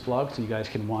Hypnosis blog, so you guys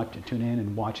can tune in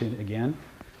and watch it again.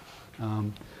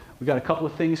 We've got a couple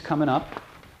of things coming up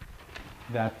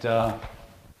that are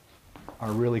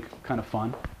really kind of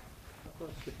fun. How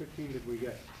close to 15 did we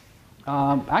get?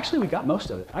 Actually, we got most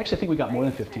of it. Actually, I think we got more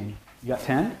than 15. You got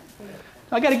 10?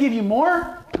 I got to give you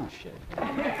more? Oh, shit.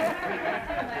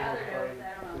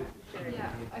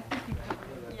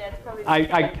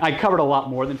 I covered a lot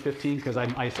more than 15 because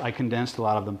I condensed a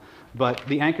lot of them. But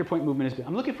the anchor point movement is,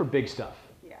 I'm looking for big stuff.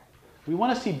 Yeah. We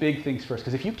want to see big things first,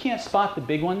 because if you can't spot the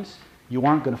big ones, you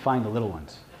aren't going to find the little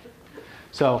ones.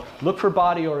 So look for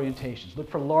body orientations. Look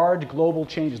for large global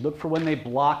changes. Look for when they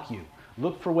block you.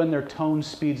 Look for when their tone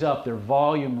speeds up, their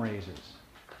volume raises.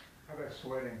 How about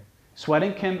sweating?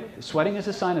 Sweating is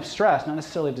a sign of stress, not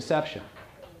necessarily deception.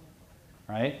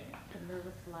 Right? The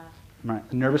nervous laugh.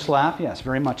 Right. Nervous laugh, yes,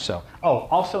 very much so. Oh,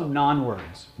 also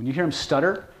non-words. When you hear them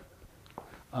stutter,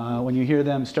 when you hear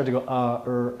them start to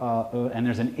go and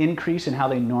there's an increase in how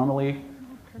they normally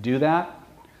do that,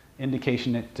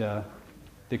 indication that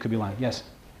they could be lying. Yes?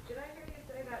 Did I hear you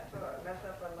say that to mess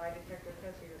up a lie detector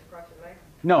test, you just cross your legs?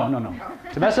 No.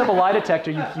 To mess up a lie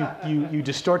detector, you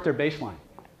distort their baseline.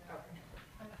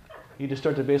 You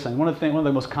distort their baseline. One of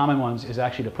the most common ones is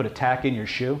actually to put a tack in your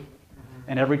shoe.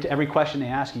 And every question they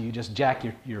ask you, you just jack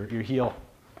your heel.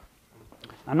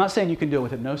 I'm not saying you can do it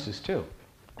with hypnosis too.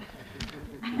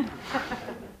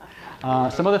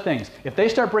 Some other things. If they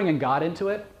start bringing God into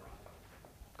it,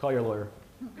 call your lawyer.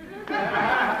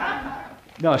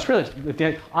 No, it's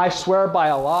really, I swear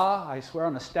by Allah, I swear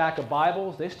on a stack of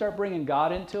Bibles, they start bringing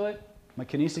God into it. My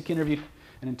kinesthetic interviewed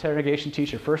an interrogation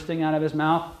teacher, first thing out of his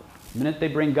mouth, the minute they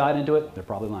bring God into it, they're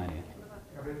probably lying to you.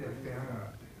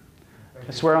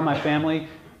 I swear on my family,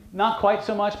 not quite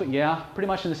so much, but yeah, pretty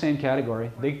much in the same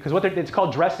category. Because it's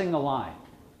called dressing the lie.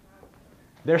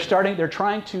 They're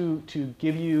trying to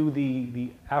give you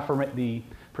the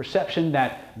perception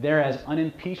that they're as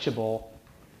unimpeachable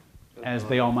as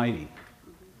the Almighty.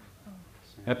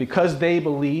 That because they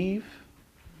believe,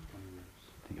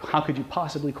 how could you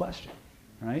possibly question,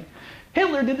 right?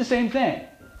 Hitler did the same thing.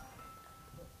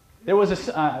 There was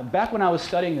back when I was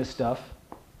studying this stuff,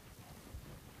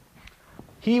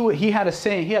 he had a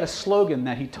saying, he had a slogan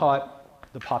that he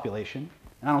taught the population.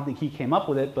 And I don't think he came up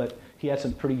with it, but he had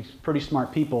some pretty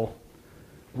smart people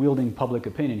wielding public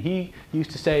opinion. He used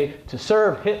to say, to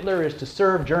serve Hitler is to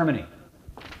serve Germany.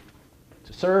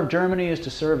 To serve Germany is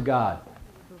to serve God.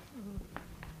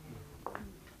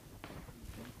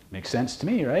 Makes sense to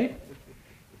me, right?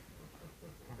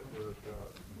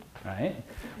 Right?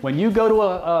 When you go to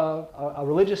a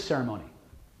religious ceremony,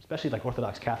 especially like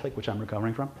Orthodox Catholic, which I'm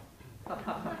recovering from,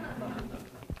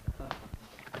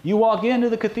 you walk into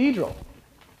the cathedral,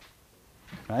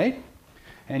 right?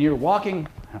 And you're walking,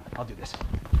 I'll do this.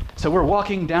 So we're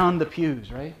walking down the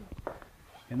pews, right?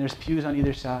 And there's pews on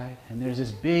either side, and there's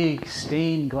this big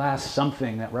stained glass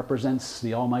something that represents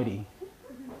the Almighty,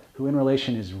 who in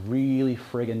relation is really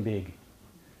friggin' big,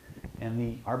 and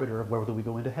the arbiter of whether we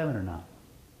go into heaven or not,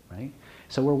 right?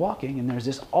 So we're walking, and there's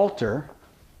this altar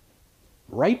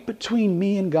right between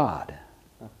me and God.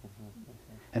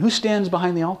 And who stands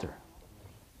behind the altar?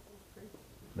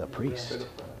 The priest.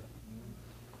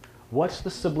 What's the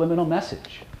subliminal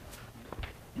message?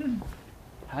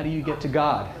 How do you get to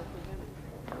God?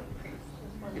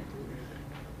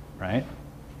 Right?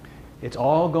 It's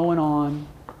all going on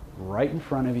right in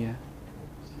front of you.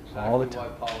 Exactly All the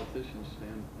time. why politicians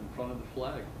stand in front of the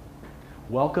flag.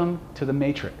 Welcome to the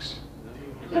Matrix.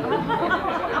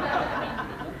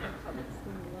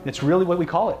 It's really what we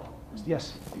call it.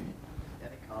 Yes?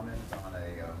 Any comments on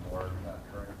a more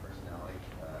current personality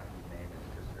name is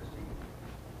Chris Christie?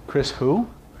 Chris who?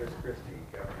 Chris Christie,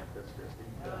 Governor Chris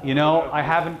Christie. You know, I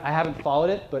haven't followed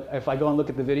it, but if I go and look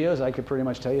at the videos, I could pretty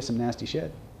much tell you some nasty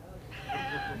shit.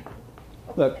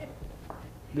 Look,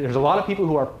 there's a lot of people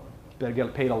that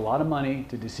get paid a lot of money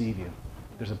to deceive you.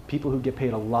 There's people who get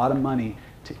paid a lot of money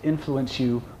to influence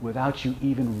you without you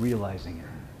even realizing it.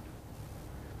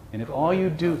 And if all you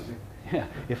do,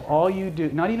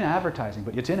 not even advertising,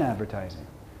 but it's in advertising.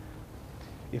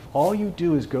 If all you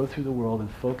do is go through the world and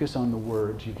focus on the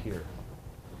words you hear,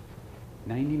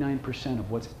 99%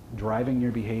 of what's driving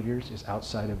your behaviors is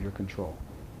outside of your control.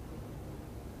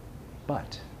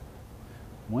 But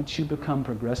once you become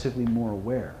progressively more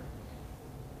aware,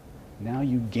 now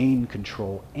you gain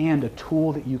control and a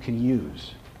tool that you can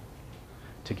use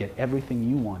to get everything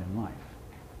you want in life.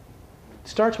 It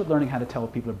starts with learning how to tell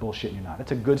if people are bullshitting you or not.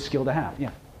 It's a good skill to have.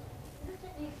 Yeah. The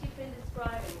techniques you've been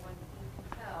describing, when you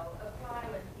can tell, apply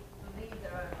when people believe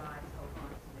their own lies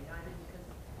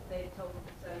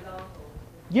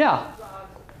Yeah.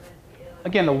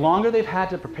 Again, the longer they've had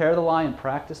to prepare the lie and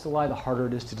practice the lie, the harder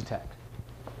it is to detect.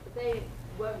 But they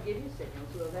won't give you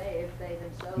signals, will they, if they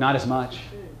themselves... Not as much.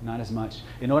 Not as much.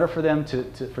 In order for them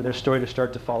for their story to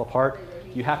start to fall apart,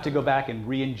 you have to go back and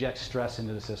re-inject stress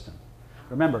into the system.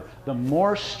 Remember, the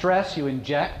more stress you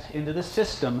inject into the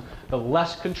system, the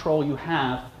less control you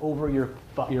have over your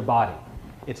body.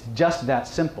 It's just that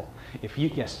simple. If you,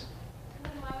 yes?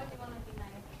 Then why would you want to be nice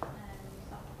and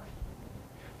solve the question?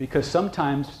 Because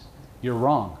sometimes you're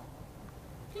wrong.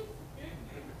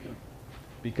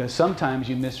 Because sometimes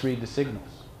you misread the signals.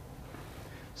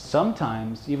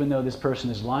 Sometimes, even though this person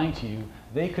is lying to you,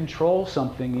 they control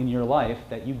something in your life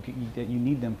that you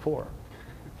need them for.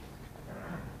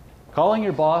 Calling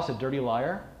your boss a dirty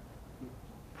liar,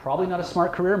 probably not a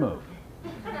smart career move.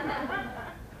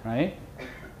 Right?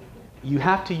 You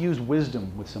have to use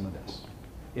wisdom with some of this.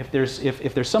 If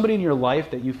there's somebody in your life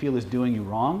that you feel is doing you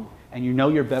wrong, and you know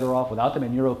you're better off without them,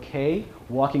 and you're okay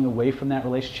walking away from that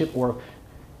relationship or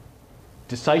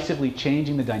decisively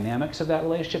changing the dynamics of that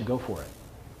relationship, go for it.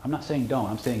 I'm not saying don't.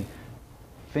 I'm saying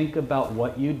think about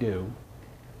what you do.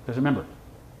 Because remember,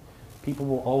 people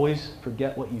will always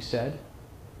forget what you said,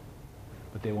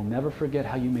 but they will never forget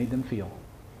how you made them feel.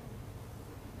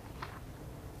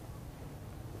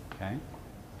 Okay?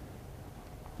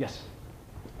 Yes?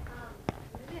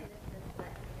 Maybe I missed this, but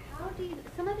how do you,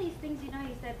 some of these things, you know,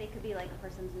 you said they could be like a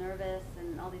person's nervous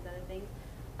and all these other things.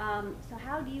 So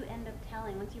how do you end up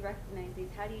telling, once you recognize these,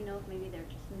 how do you know if maybe they're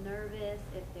just nervous,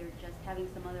 if they're just having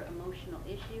some other emotional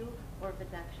issue, or if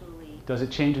it's actually... Does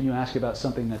it change when you ask about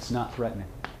something that's not threatening?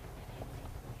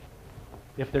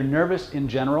 If they're nervous in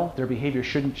general, their behavior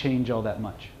shouldn't change all that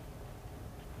much.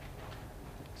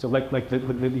 So like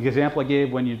the example I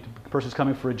gave when the person's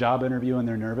coming for a job interview and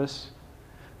they're nervous,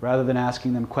 rather than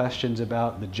asking them questions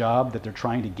about the job that they're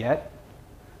trying to get,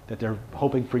 that they're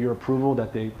hoping for your approval,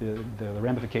 that the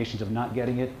ramifications of not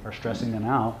getting it are stressing them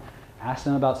out, ask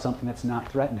them about something that's not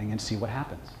threatening and see what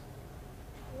happens.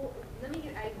 Well, let me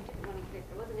give, I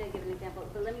wasn't going to give an example,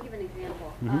 but let me give an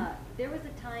example. There was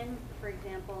a time, for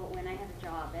example, when I had a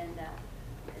job, and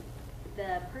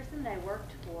the person that I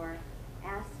worked for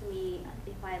asked me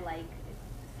if I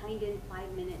signed in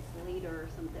 5 minutes later or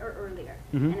something, or earlier.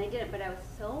 And I didn't, but I was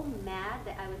so mad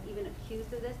that I was even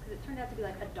accused of this, because it turned out to be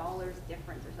like $1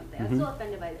 difference or something. I was so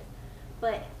offended by this.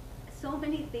 But so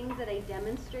many things that I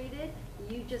demonstrated,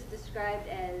 you just described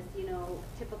as, you know,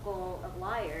 typical of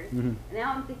liars. And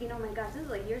now I'm thinking, oh my gosh, this is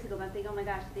like years ago, but I'm thinking, oh my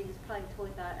gosh, they just probably totally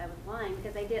thought I was lying,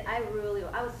 because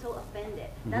I was so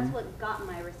offended. That's what got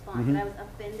my response, and I was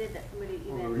offended that somebody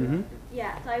even,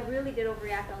 yeah, so I really did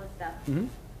overreact all this stuff.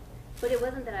 But it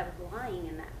wasn't that I was lying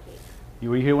in that case.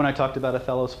 You were here when I talked about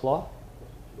Othello's flaw?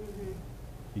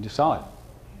 You just saw it,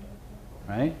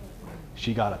 right?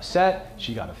 She got upset,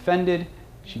 she got offended,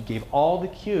 she gave all the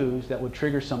cues that would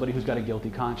trigger somebody who's got a guilty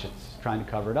conscience, trying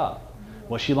to cover it up.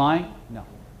 Was she lying? No.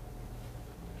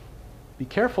 Be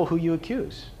careful who you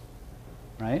accuse,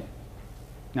 right?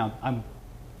 Now,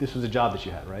 this was a job that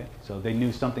you had, right? So they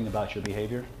knew something about your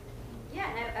behavior? Yeah,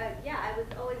 and I was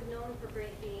always known for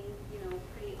being, you know,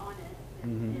 pretty honest.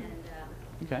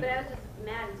 Okay. But I was just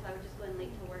mad, and so I was just going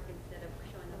late to work instead of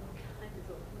showing up on time.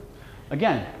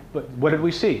 Again, but what did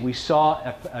we see? We saw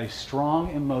a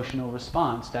strong emotional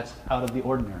response that's out of the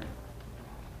ordinary,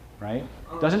 right?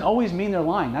 Doesn't always mean they're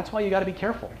lying. That's why you got to be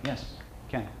careful. Yes,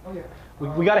 Ken. Oh yeah.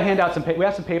 We got to hand out we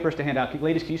have some papers to hand out.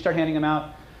 Ladies, can you start handing them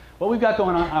out? What we've got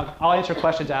going on, I'll answer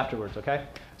questions afterwards, okay?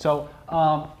 So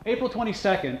April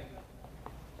 22nd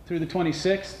through the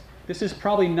 26th, this is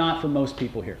probably not for most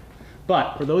people here.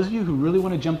 But for those of you who really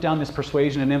want to jump down this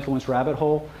persuasion and influence rabbit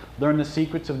hole, learn the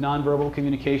secrets of nonverbal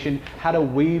communication, how to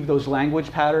weave those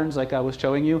language patterns like I was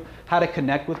showing you, how to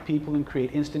connect with people and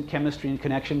create instant chemistry and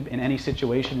connection in any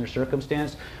situation or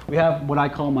circumstance, we have what I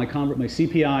call my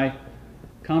CPI,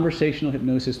 Conversational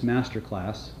Hypnosis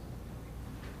Masterclass.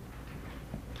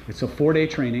 It's a 4-day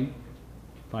training,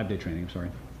 5-day training, I'm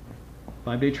sorry.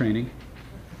 5-day training,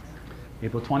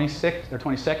 April 26th or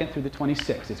 22nd through the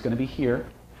 26th. It's going to be here.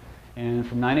 And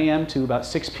from 9 a.m. to about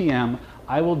 6 p.m.,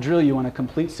 I will drill you on a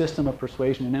complete system of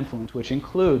persuasion and influence, which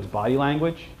includes body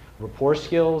language, rapport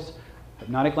skills,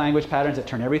 hypnotic language patterns that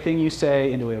turn everything you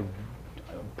say into a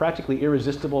practically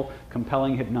irresistible,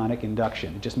 compelling hypnotic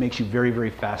induction. It just makes you very, very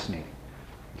fascinating.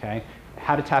 Okay?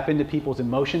 How to tap into people's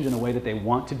emotions in a way that they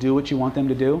want to do what you want them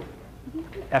to do,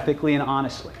 ethically and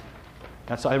honestly.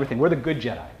 That's everything. We're the good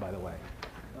Jedi, by the way.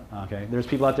 Okay? There's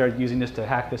people out there using this to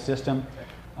hack the system.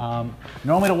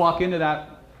 Normally to walk into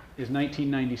that is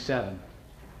 $19.97.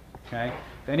 Okay?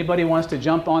 If anybody wants to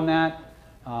jump on that,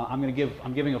 I'm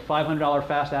giving a $500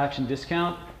 fast action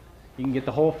discount. You can get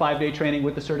the whole 5-day training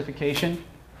with the certification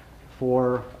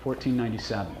for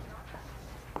 $14.97.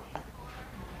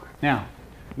 Now,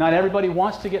 not everybody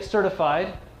wants to get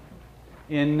certified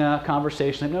in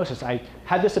conversational hypnosis. I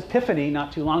had this epiphany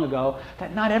not too long ago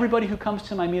that not everybody who comes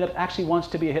to my meetup actually wants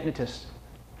to be a hypnotist.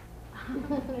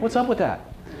 What's up with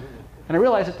that? And I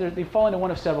realized that they fall into one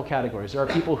of several categories. There are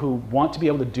people who want to be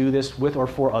able to do this with or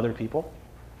for other people.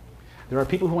 There are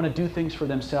people who want to do things for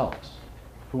themselves,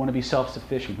 who want to be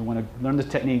self-sufficient, who want to learn the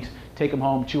techniques, take them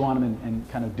home, chew on them, and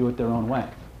kind of do it their own way.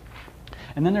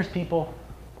 And then there's people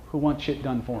who want shit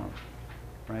done for them,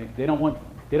 right? They don't want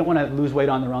to lose weight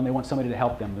on their own. They want somebody to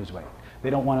help them lose weight. They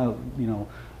don't want to,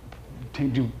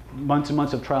 do months and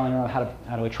months of trial and error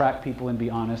how to attract people and be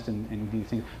honest and do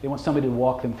things. They want somebody to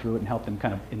walk them through it and help them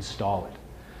kind of install it,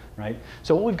 right?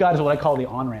 So what we've got is what I call the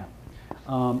on-ramp.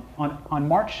 On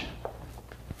March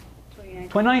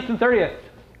 29th and 30th,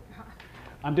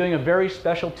 I'm doing a very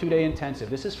special 2-day intensive.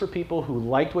 This is for people who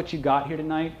liked what you got here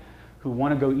tonight, who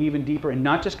want to go even deeper and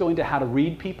not just go into how to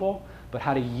read people, but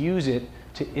how to use it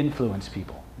to influence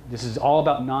people. This is all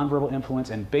about nonverbal influence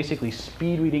and basically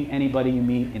speed reading anybody you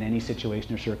meet in any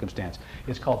situation or circumstance.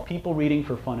 It's called people reading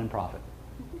for fun and profit.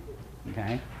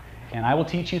 Okay? And I will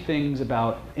teach you things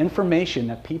about information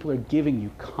that people are giving you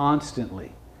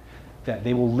constantly, that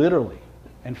they will literally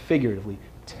and figuratively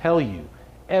tell you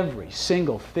every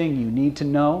single thing you need to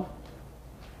know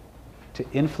to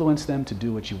influence them to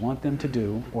do what you want them to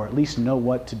do, or at least know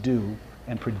what to do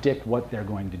and predict what they're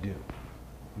going to do.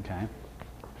 Okay?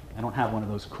 I don't have one of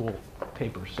those cool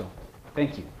papers, so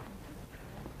thank you.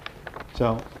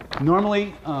 So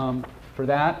normally for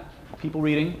that, people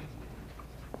reading.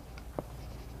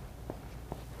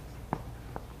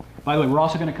 By the way, we're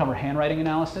also going to cover handwriting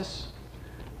analysis.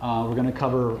 We're going to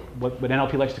cover what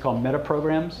NLP likes to call meta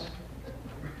programs.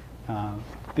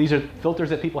 These are filters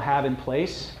that people have in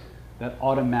place that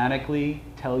automatically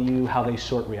tell you how they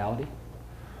sort reality,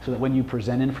 so that when you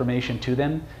present information to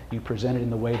them, you present it in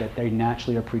the way that they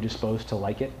naturally are predisposed to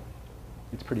like it.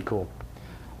 It's pretty cool.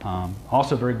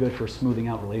 Also very good for smoothing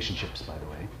out relationships, by the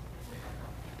way.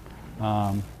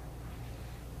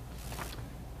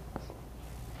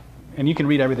 And you can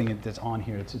read everything that's on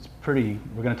here. It's pretty.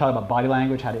 We're going to talk about body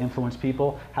language, how to influence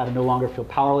people, how to no longer feel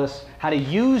powerless, how to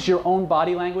use your own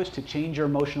body language to change your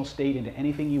emotional state into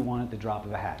anything you want at the drop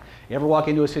of a hat. You ever walk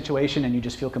into a situation and you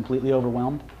just feel completely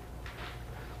overwhelmed?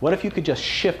 What if you could just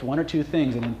shift one or two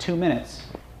things and in 2 minutes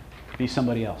be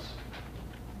somebody else?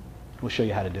 We'll show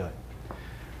you how to do it.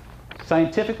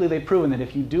 Scientifically, they've proven that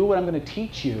if you do what I'm going to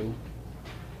teach you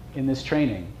in this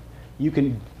training, you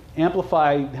can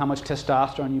amplify how much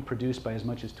testosterone you produce by as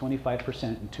much as 25%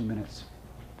 in 2 minutes.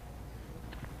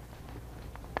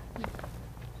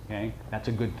 Okay? That's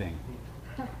a good thing,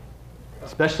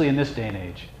 especially in this day and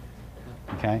age.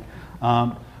 Okay?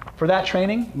 For that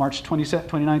training, March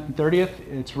 29th and 30th,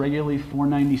 it's regularly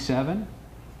 $497.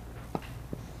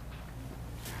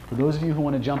 For those of you who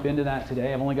want to jump into that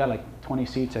today, I've only got like 20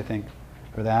 seats, I think,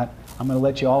 for that. I'm going to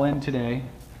let you all in today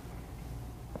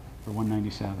for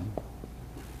 $197.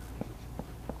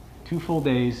 2 full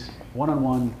days,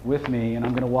 one-on-one with me, and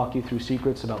I'm going to walk you through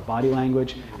secrets about body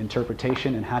language,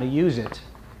 interpretation, and how to use it.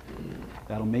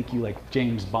 That'll make you like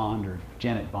James Bond or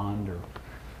Janet Bond or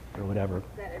whatever. Is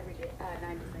that every day?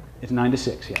 9 to 6? It's 9 to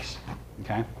 6, yes.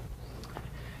 Okay?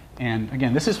 And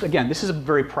again, this is a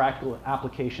very practical,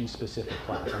 application-specific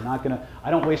class.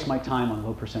 I don't waste my time on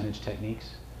low percentage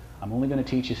techniques. I'm only going to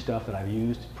teach you stuff that I've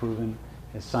used, proven,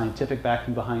 has scientific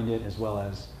backing behind it, as well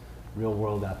as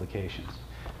real-world applications.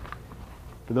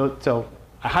 So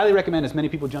I highly recommend as many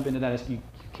people jump into that as you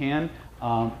can.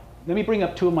 Let me bring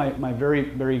up 2 of my very,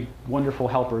 very wonderful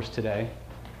helpers today.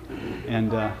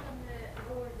 And where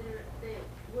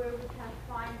we can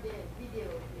find the video,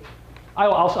 please.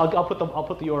 I'll put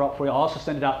the URL for you. I'll also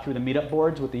send it out through the meetup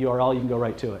boards with the URL. You can go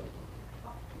right to it.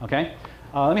 Okay?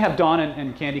 Let me have Dawn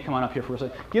and Candy come on up here for a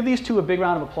second. Give these 2 a big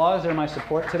round of applause. They're my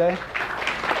support today.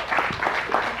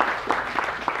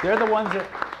 They're the ones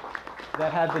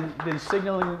that have been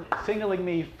signaling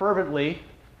me fervently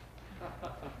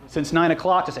since 9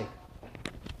 o'clock to say,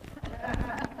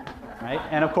 right?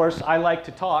 And of course, I like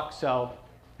to talk, so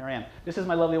here I am. This is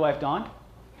my lovely wife, Dawn.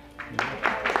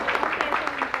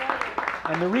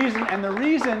 And the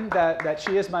reason that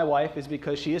she is my wife is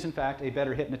because she is, in fact, a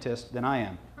better hypnotist than I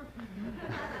am.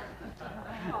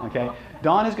 Okay?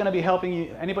 Dawn is going to be helping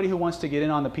you. Anybody who wants to get in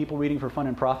on the People Reading for Fun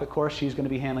and Profit course, she's going to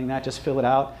be handling that. Just fill it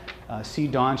out. See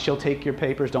Dawn. She'll take your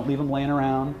papers. Don't leave them laying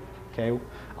around. Okay?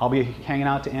 I'll be hanging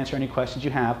out to answer any questions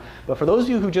you have. But for those of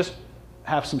you who just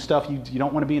have some stuff you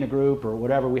don't want to be in a group or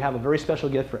whatever, we have a very special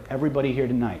gift for everybody here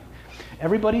tonight.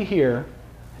 Everybody here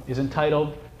is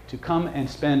entitled to come and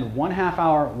spend 1/2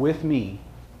 hour with me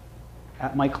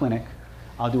at my clinic.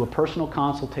 I'll do a personal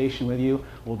consultation with you.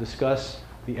 We'll discuss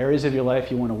the areas of your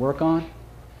life you want to work on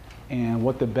and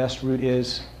what the best route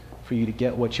is for you to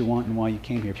get what you want and why you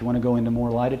came here. If you want to go into more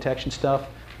lie detection stuff,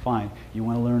 fine. You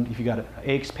want to learn, if you got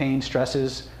aches, pains,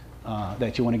 stresses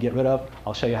that you want to get rid of,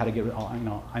 I'll show you how to get rid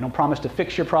of. I don't promise to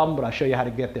fix your problem, but I'll show you how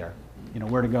to get there.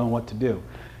 Where to go and what to do.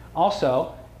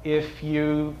 Also, if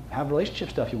you have relationship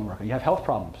stuff you want to work on, you have health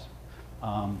problems.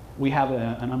 We have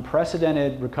an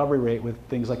unprecedented recovery rate with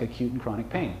things like acute and chronic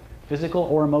pain, physical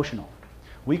or emotional.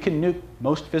 We can nuke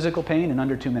most physical pain in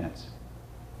under 2 minutes.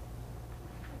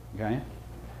 Okay?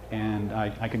 And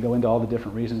I could go into all the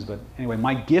different reasons, but anyway,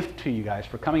 my gift to you guys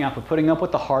for coming out, for putting up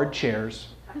with the hard chairs,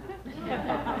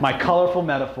 my colorful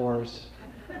metaphors,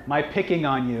 my picking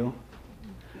on you,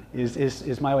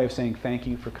 is my way of saying thank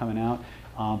you for coming out.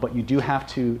 But you do have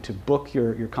to book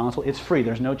your consult. It's free.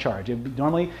 There's no charge.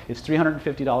 Normally, it's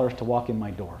 $350 to walk in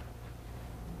my door.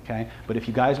 Okay? But if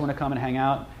you guys want to come and hang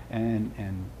out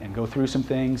and go through some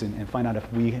things and find out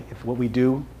if what we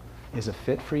do is a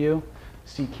fit for you,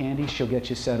 see Candy. She'll get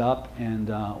you set up, and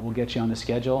we'll get you on the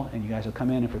schedule. And you guys will come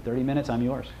in, and for 30 minutes, I'm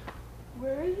yours.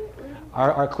 Where are you?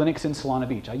 Our clinic's in Solana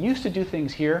Beach. I used to do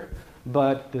things here,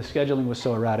 but the scheduling was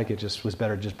so erratic, it just was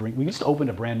better to just bring. We just opened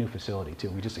a brand new facility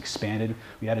too. We just expanded.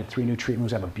 We added 3 new treatment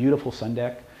rooms. We have a beautiful sun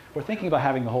deck. We're thinking about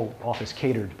having the whole office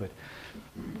catered, but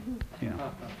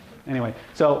Anyway,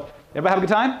 so everybody have a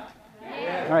good time?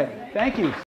 Yeah. All right, thank you.